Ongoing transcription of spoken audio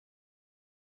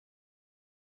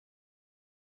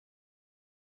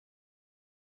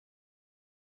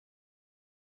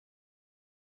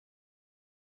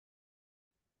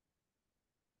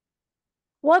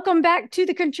Welcome back to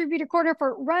the Contributor Corner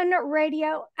for Run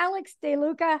Radio. Alex De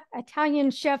Luca, Italian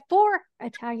chef for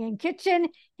Italian Kitchen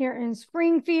here in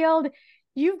Springfield.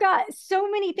 You've got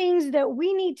so many things that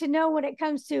we need to know when it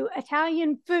comes to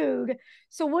Italian food.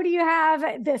 So what do you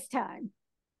have this time?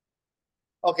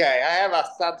 Okay, I have a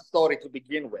sad story to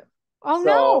begin with. Oh So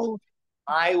no.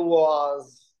 I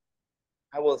was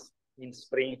I was in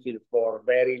Springfield for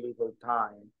very little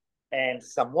time, and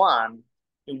someone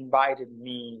invited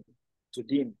me to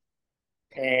dinner,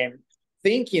 and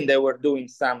thinking they were doing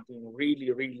something really,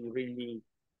 really, really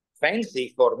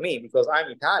fancy for me because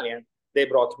I'm Italian, they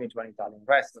brought me to an Italian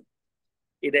restaurant.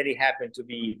 It really happened to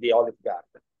be the Olive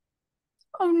Garden.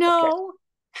 Oh Okay. no.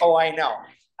 Oh,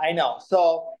 I know.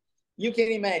 So you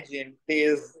can imagine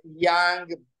this young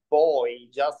boy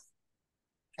just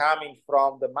coming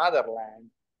from the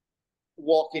motherland,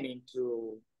 walking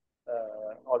into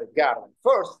Olive Garden.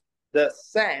 First, the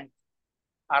scent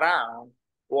around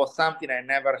was something I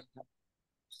never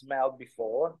smelled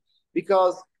before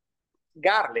because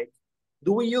garlic.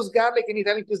 Do we use garlic in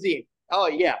Italian cuisine? Oh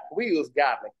yeah, we use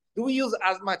garlic. Do we use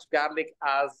as much garlic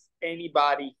as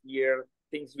anybody here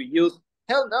thinks we use?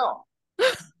 Hell no.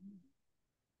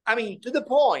 I mean, to the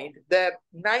point that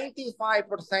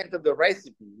 95% of the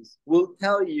recipes will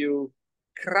tell you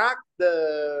crack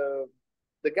the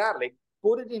garlic,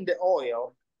 put it in the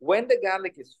oil. When the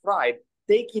garlic is fried,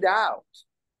 take it out.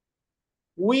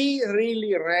 We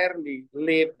really rarely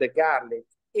leave the garlic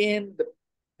in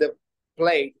the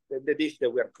plate, the dish that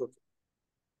we're cooking.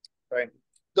 Right?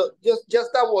 So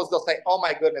just that was the say, oh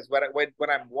my goodness, when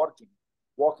I'm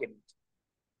walking.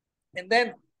 And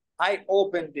then I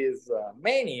opened this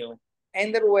menu,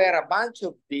 and there were a bunch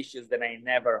of dishes that I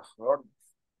never heard of.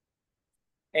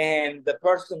 And the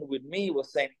person with me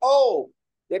was saying, "Oh,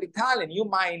 they're Italian. You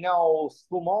might know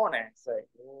spumone." I say,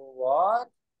 "What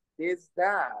is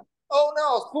that?" "Oh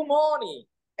no, spumoni."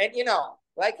 And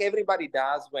like everybody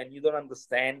does when you don't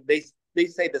understand, they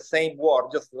say the same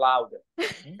word just louder,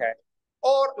 okay,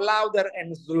 or louder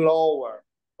and slower,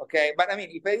 okay. But I mean,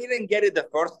 if I didn't get it the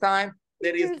first time,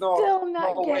 there is You're no still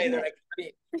not no way getting that it. I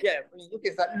can. Yeah, I mean, you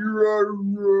can say,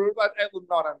 but I would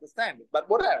not understand it. But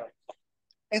whatever.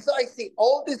 And so I see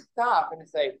all this stuff and I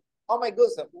say, oh my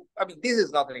goodness, I mean, this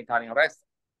is not an Italian restaurant.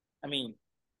 I mean,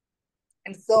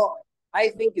 and so I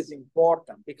think it's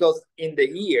important because in the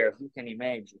years, you can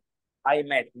imagine, I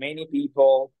met many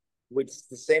people with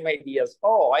the same ideas.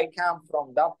 Oh, I come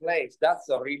from that place. That's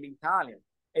a really Italian.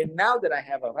 And now that I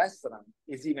have a restaurant,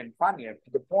 it's even funnier to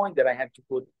the point that I have to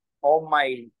put all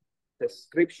my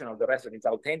description of the restaurant. It's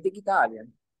authentic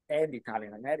Italian and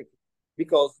Italian American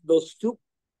because those two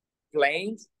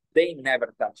planes, they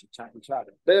never touch each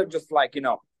other. They're just like,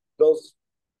 those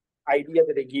ideas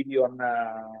that they give you on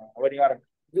when you are,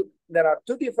 there are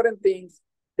two different things.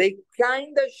 They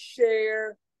kind of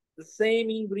share the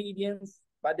same ingredients,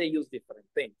 but they use different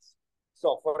things.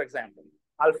 So, for example,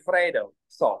 Alfredo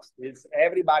sauce is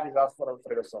everybody's asked for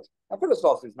Alfredo sauce. Alfredo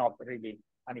sauce is not really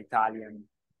an Italian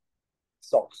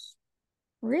sauce.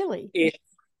 Really? It's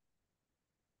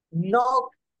not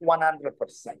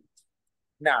 100%.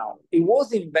 Now, it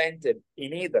was invented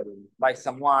in Italy by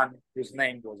someone whose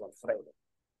name was Alfredo.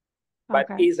 But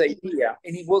Okay. his idea,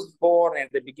 and he was born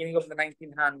at the beginning of the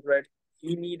 1900s,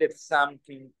 he needed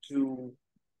something to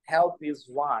help his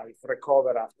wife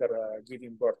recover after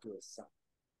giving birth to his son.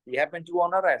 He happened to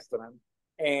own a restaurant,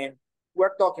 and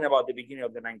we're talking about the beginning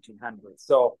of the 1900s.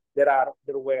 So there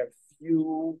were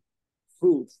few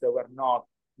foods that were not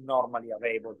normally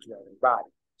available to everybody.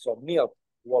 So milk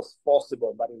was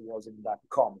possible, but it wasn't that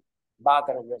common.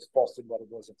 Butter was possible, but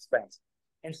it was expensive.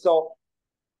 And so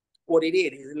what he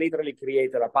did is literally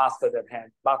created a pasta that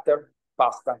had butter,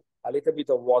 pasta, a little bit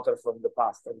of water from the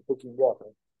pasta, the cooking water,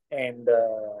 and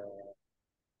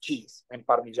cheese and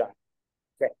Parmesan.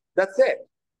 Okay, that's it.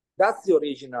 That's the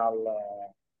original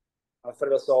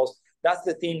Alfredo sauce. That's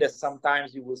the thing that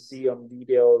sometimes you will see on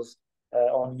videos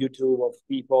on YouTube of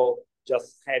people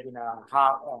just having a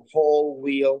whole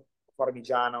wheel of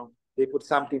Parmigiano. They put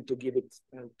something to give it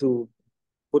to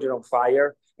put it on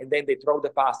fire, and then they throw the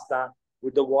pasta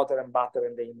with the water and butter,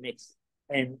 and they mix,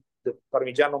 and the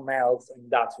Parmigiano melts, and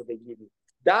that's what they give you.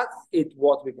 That's it.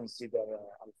 What we consider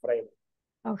Alfredo.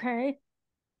 Okay.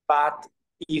 But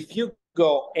if you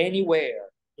go anywhere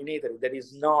in Italy that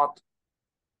is not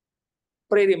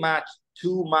pretty much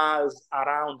 2 miles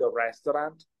around the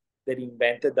restaurant that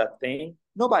invented that thing,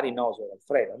 nobody knows what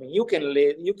Alfredo. I mean, you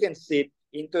can sit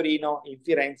in Torino, in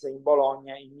Firenze, in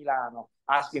Bologna, in Milano,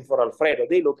 asking for Alfredo.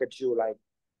 They look at you like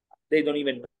they don't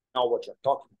even know what you're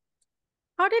talking about.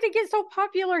 How did it get so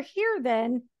popular here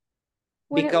then?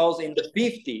 Because in the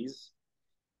 50s,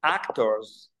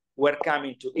 actors were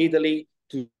coming to Italy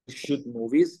to shoot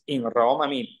movies in Rome. I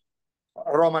mean,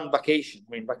 Roman vacation.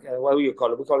 I mean, what do you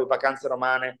call it? We call it Vacanze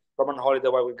Romane, Roman holiday,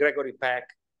 where with Gregory Peck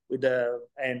with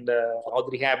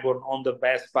Audrey Hepburn on the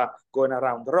Vespa going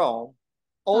around Rome.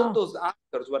 All those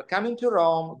actors were coming to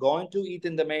Rome, going to eat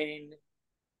in the main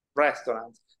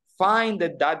restaurants, find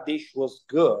that that dish was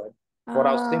good for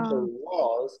how simple it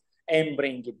was, and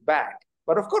bring it back.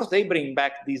 But of course, they bring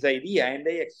back this idea and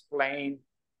they explain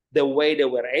the way they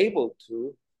were able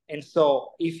to. And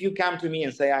so if you come to me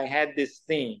and say, I had this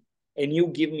thing, and you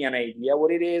give me an idea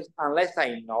what it is, unless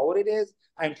I know what it is,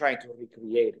 I'm trying to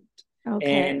recreate it.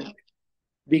 Okay. And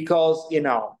because, you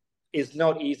know, it's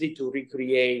not easy to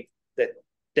recreate the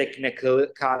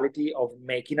technicality of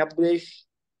making a dish,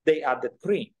 they added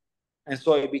cream. And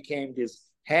so it became this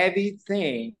heavy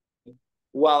thing.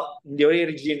 Well, the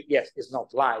origin, yes, it's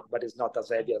not light, but it's not as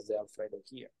heavy as the Alfredo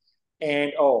here.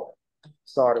 And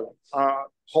sorry,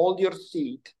 hold your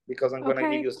seat because I'm going to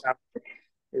give you something.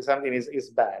 Something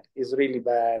is bad. It's really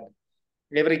bad.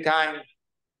 Every time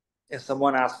if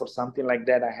someone asks for something like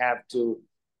that, I have to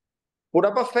put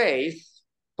up a face,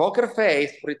 poker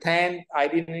face, pretend I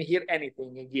didn't hear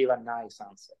anything and give a nice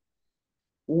answer.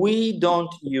 We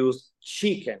don't use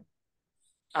chicken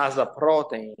as a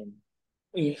protein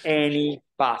in any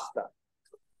pasta.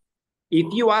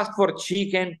 If you ask for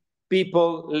chicken,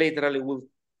 people literally will,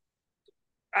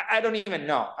 I don't even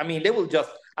know. I mean, they will just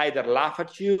either laugh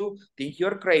at you, think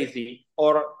you're crazy,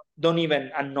 or don't even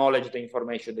acknowledge the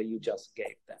information that you just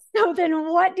gave them. So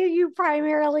then what do you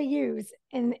primarily use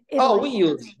in Italy? Oh, we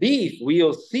use beef, we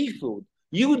use seafood.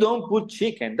 You don't put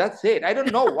chicken. That's it. I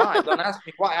don't know why. Don't ask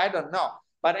me why. I don't know.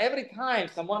 But every time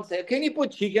someone says, can you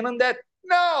put chicken on that?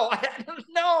 No, I don't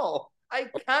know. I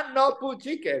cannot put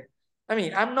chicken. I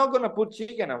mean, I'm not going to put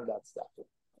chicken on that stuff.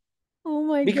 Oh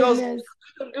my because goodness.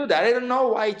 I don't do that. I don't know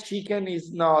why chicken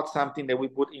is not something that we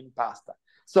put in pasta.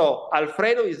 So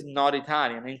Alfredo is not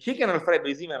Italian, and chicken Alfredo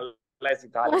is even less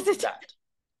Italian than that.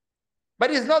 But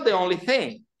it's not the only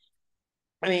thing.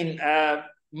 I mean,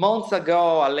 months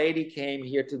ago, a lady came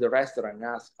here to the restaurant and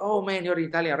asked, oh man, you're an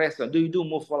Italian restaurant. Do you do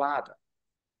muffalata?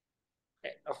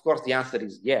 Of course, the answer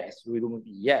is yes. We do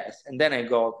yes. And then I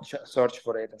go search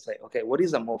for it and say, okay, what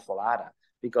is a muffalata?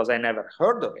 Because I never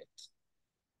heard of it.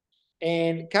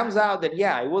 And it comes out that,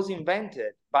 yeah, it was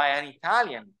invented by an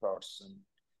Italian person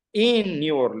in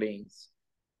New Orleans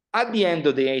at the end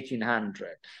of the 1800s.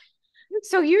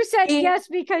 So you said yes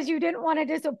because you didn't want to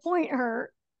disappoint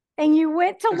her, and you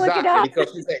went to look it up.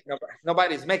 Because she said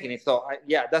nobody's making it. So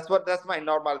yeah, that's my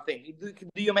normal thing.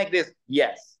 Do you make this?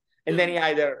 Yes. And then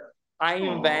either I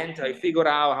invent, I figure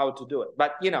out how to do it.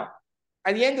 But you know,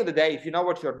 at the end of the day, if you know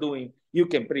what you're doing, you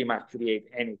can pretty much create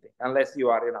anything, unless you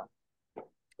are, you know,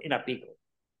 in a pickle.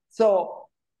 So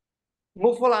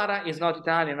muffalata is not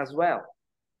Italian as well.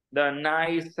 The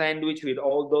nice sandwich with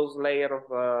all those layers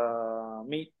of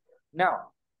meat. No.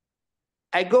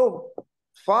 I go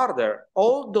farther.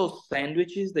 All those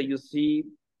sandwiches that you see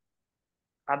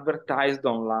advertised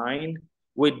online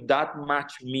with that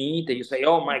much meat that you say,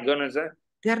 oh my goodness,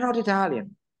 they're not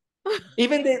Italian.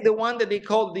 Even the one that they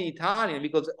call the Italian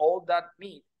because all that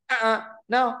meat.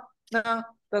 No,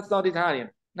 that's not Italian.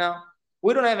 No,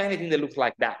 we don't have anything that looks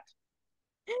like that.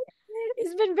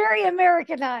 It's been very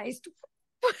Americanized.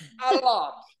 A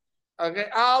lot. Okay,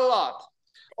 a lot.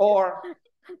 Or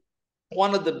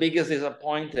one of the biggest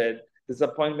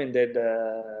disappointment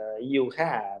that you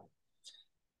have.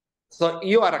 So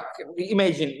you are,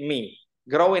 imagine me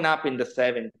growing up in the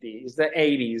 70s, the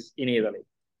 80s in Italy.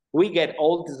 We get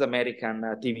all these American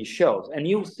TV shows, and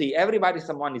you see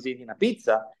someone is eating a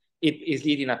pizza, it is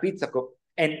eating a pizza,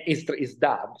 and it's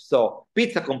dubbed. So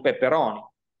pizza con pepperoni.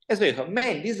 And so you go,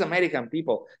 man, these American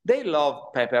people, they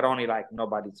love pepperoni like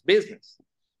nobody's business.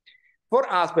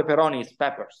 For us, pepperoni is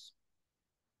peppers.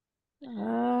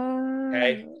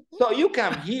 Okay. So you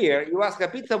come here, you ask a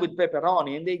pizza with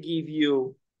pepperoni, and they give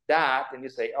you that, and you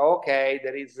say, okay,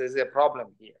 there's a problem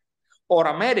here. Or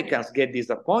Americans get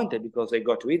disappointed because they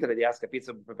go to Italy, they ask a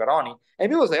pizza with pepperoni, and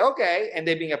people say, okay, and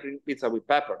they bring a pizza with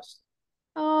peppers.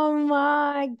 Oh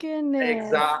my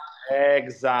goodness.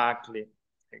 Exactly.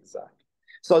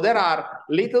 So there are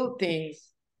little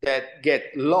things that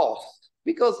get lost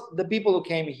because the people who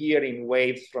came here in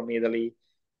waves from Italy,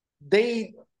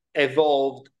 they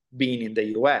evolved being in the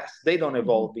US. They don't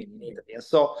evolve being in Italy. And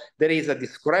so there is a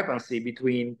discrepancy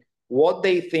between what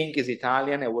they think is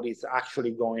Italian and what is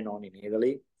actually going on in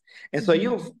Italy. And so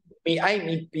I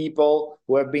meet people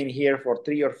who have been here for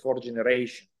 3 or 4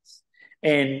 generations,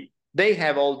 and they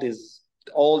have all these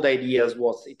old ideas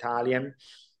what's Italian.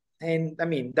 And I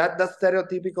mean, that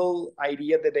stereotypical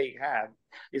idea that they have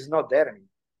is not there anymore.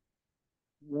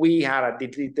 We are a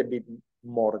little bit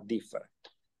more different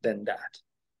than that.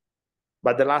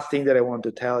 But the last thing that I want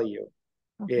to tell you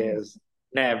is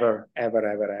never, ever,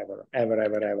 ever, ever, ever,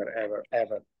 ever, ever, ever,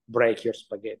 ever break your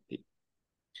spaghetti.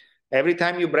 Every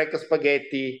time you break a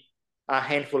spaghetti, a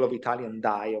handful of Italians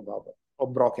die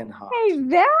of broken heart. Hey,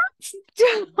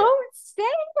 don't say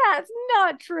that's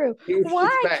not true. Why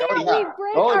can't we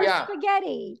break our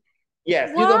spaghetti?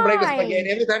 Yes, Why? you don't break a spaghetti.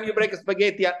 Every time you break a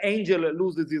spaghetti, an angel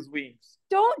loses his wings.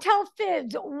 Don't tell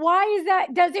fibs. Why is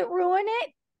that? Does it ruin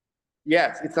it?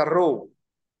 Yes, it's a rule.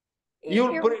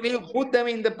 You put them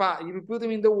in the pot, you put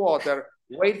them in the water,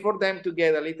 wait for them to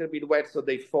get a little bit wet so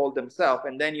they fold themselves,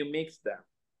 and then you mix them.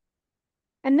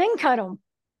 And then cut them.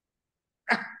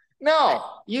 No,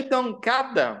 you don't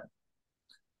cut them.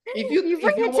 If you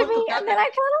bring it to me and then I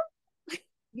cut them?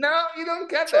 No, you don't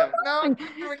cut them. No,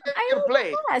 you get your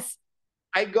plate.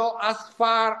 I go as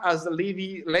far as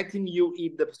letting you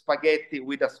eat the spaghetti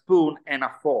with a spoon and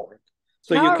a fork.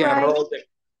 So you can roll the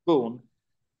spoon.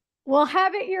 We'll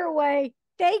have it your way.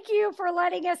 Thank you for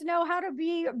letting us know how to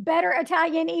be better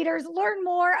Italian eaters. Learn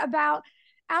more about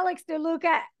Alex De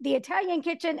Luca, the Italian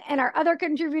Kitchen, and our other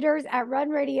contributors at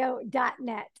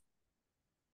runradio.net.